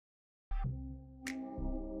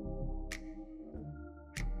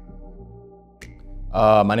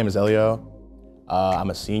My name is Eliel. I'm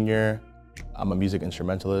a senior. I'm a music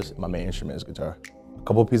instrumentalist. My main instrument is guitar. A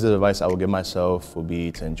couple pieces of advice I would give myself would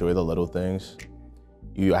be to enjoy the little things.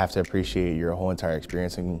 You have to appreciate your whole entire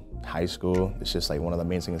experience in high school. It's just like one of the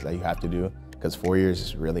main things that you have to do, because 4 years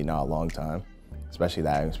is really not a long time, especially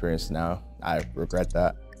that I've experienced now. I regret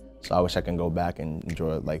that. So I wish I can go back and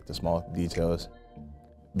enjoy like the small details.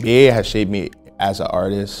 BAA has shaped me as an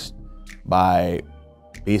artist by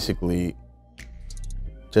basically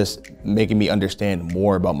just making me understand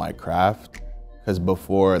more about my craft. Because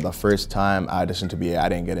before, the first time I auditioned to BAA, I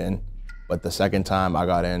didn't get in. But the second time I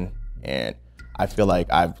got in, and I feel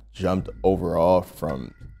like I've jumped overall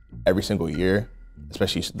from every single year,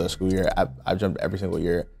 especially the school year. I've jumped every single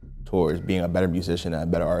year towards being a better musician and a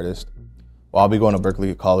better artist. Well, I'll be going to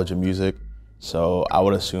Berklee College of Music, so I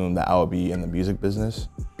would assume that I would be in the music business.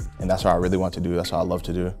 And that's what I really want to do. That's what I love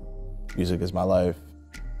to do. Music is my life.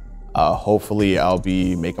 Hopefully I'll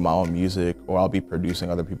be making my own music, or I'll be producing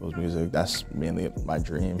other people's music. That's mainly my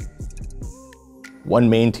dream. One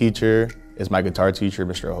main teacher is my guitar teacher,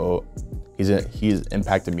 Mr. Holt. He's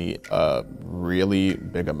impacted me a really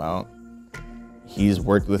big amount. He's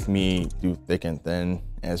worked with me through thick and thin,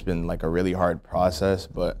 and it's been like a really hard process,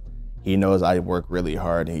 but he knows I work really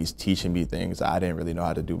hard, and he's teaching me things that I didn't really know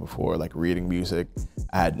how to do before, like reading music.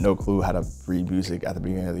 I had no clue how to read music at the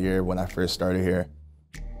beginning of the year when I first started here.